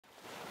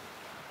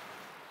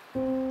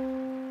The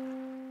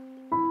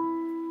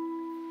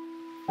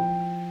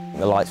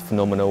light's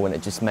phenomenal and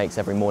it just makes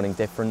every morning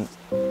different.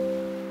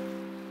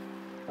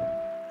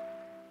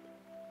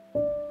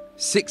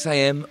 6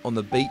 a.m. on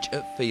the beach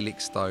at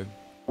Felixstowe.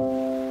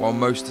 While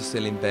most are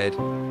still in bed,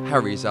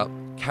 Harry is up,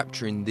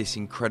 capturing this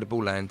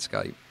incredible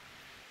landscape.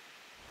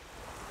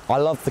 I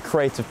love the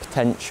creative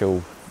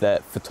potential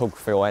that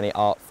photography or any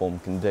art form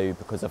can do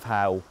because of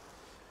how,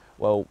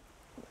 well,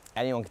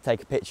 anyone can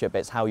take a picture, but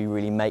it's how you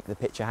really make the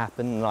picture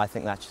happen, and I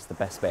think that's just the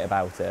best bit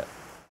about it.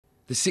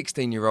 The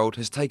 16-year-old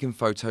has taken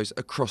photos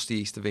across the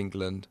east of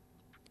England.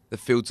 The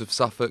fields of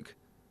Suffolk,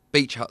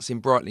 beach huts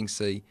in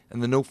Brightlingsea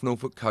and the North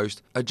Norfolk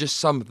coast are just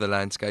some of the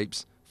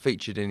landscapes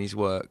featured in his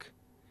work.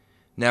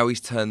 Now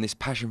he's turned this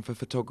passion for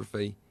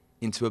photography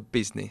into a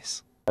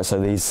business. So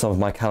these are some of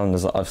my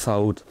calendars that I've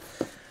sold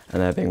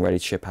and they're being ready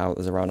to ship out.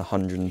 There's around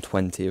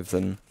 120 of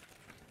them.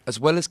 As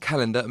well as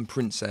calendar and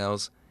print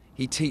sales,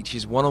 he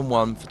teaches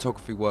one-on-one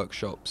photography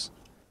workshops.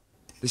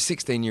 The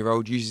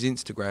 16-year-old uses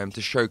Instagram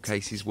to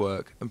showcase his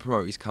work and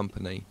promote his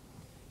company.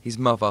 His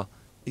mother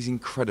is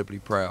incredibly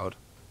proud.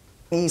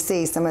 You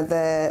see some of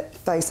the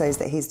photos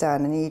that he's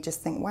done and you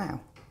just think,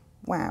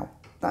 wow,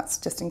 that's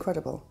just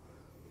incredible.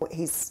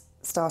 He's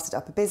started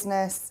up a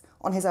business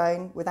on his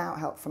own without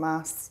help from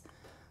us,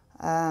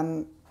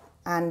 and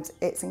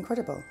it's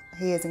incredible.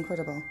 He is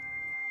incredible.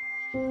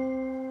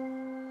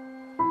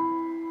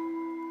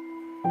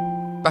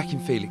 Back in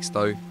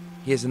Felixstowe,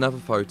 he has another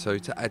photo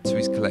to add to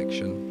his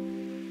collection.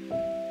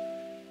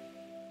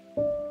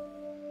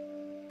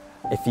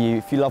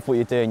 If you love what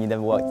you're doing, you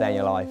never work a day in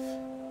your life.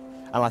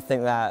 And I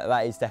think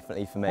that is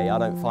definitely for me. I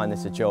don't find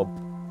this a job.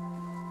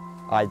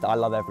 I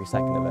love every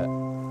second of it.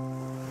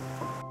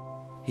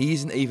 He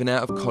isn't even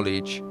out of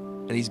college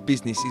and his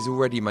business is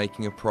already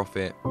making a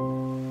profit.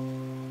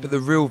 But the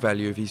real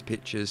value of his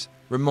pictures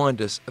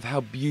remind us of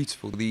how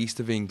beautiful the east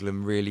of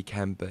England really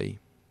can be.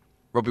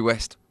 Robbie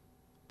West,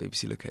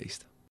 BBC Look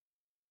East.